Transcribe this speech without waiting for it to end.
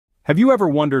Have you ever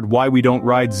wondered why we don't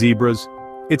ride zebras?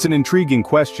 It's an intriguing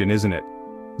question, isn't it?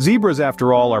 Zebras,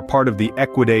 after all, are part of the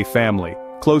Equidae family,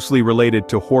 closely related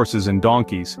to horses and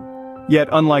donkeys. Yet,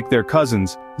 unlike their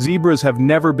cousins, zebras have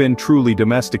never been truly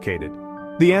domesticated.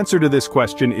 The answer to this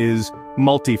question is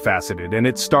multifaceted, and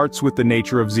it starts with the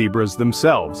nature of zebras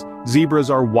themselves. Zebras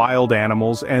are wild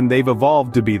animals, and they've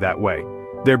evolved to be that way.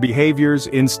 Their behaviors,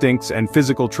 instincts, and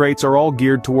physical traits are all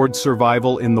geared towards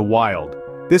survival in the wild.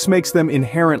 This makes them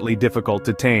inherently difficult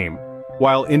to tame.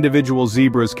 While individual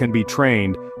zebras can be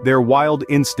trained, their wild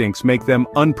instincts make them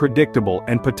unpredictable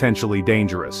and potentially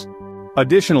dangerous.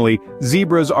 Additionally,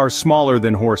 zebras are smaller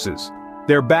than horses.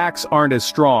 Their backs aren't as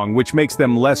strong, which makes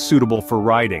them less suitable for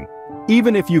riding.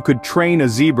 Even if you could train a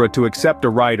zebra to accept a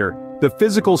rider, the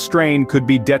physical strain could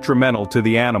be detrimental to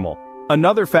the animal.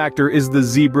 Another factor is the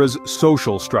zebra's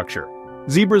social structure.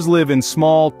 Zebras live in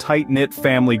small, tight-knit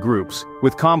family groups,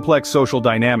 with complex social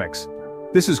dynamics.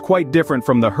 This is quite different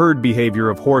from the herd behavior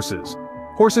of horses.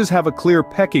 Horses have a clear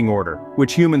pecking order,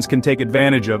 which humans can take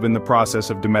advantage of in the process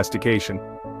of domestication.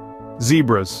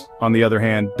 Zebras, on the other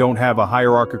hand, don't have a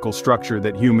hierarchical structure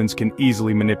that humans can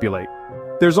easily manipulate.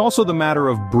 There's also the matter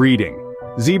of breeding.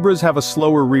 Zebras have a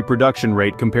slower reproduction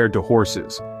rate compared to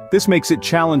horses. This makes it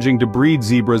challenging to breed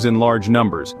zebras in large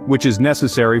numbers, which is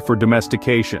necessary for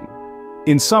domestication.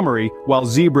 In summary, while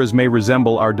zebras may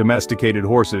resemble our domesticated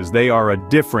horses, they are a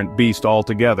different beast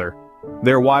altogether.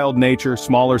 Their wild nature,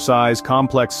 smaller size,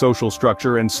 complex social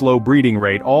structure, and slow breeding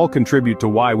rate all contribute to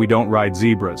why we don't ride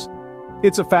zebras.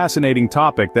 It's a fascinating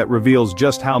topic that reveals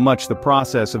just how much the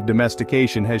process of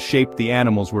domestication has shaped the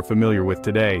animals we're familiar with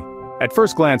today. At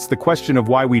first glance, the question of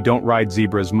why we don't ride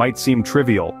zebras might seem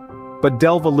trivial, but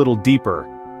delve a little deeper,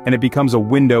 and it becomes a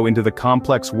window into the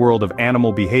complex world of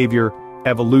animal behavior,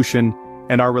 evolution,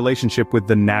 and our relationship with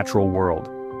the natural world.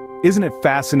 Isn't it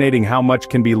fascinating how much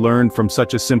can be learned from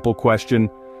such a simple question?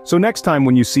 So next time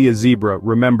when you see a zebra,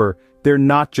 remember, they're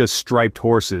not just striped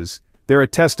horses. They're a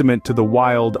testament to the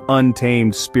wild,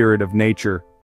 untamed spirit of nature.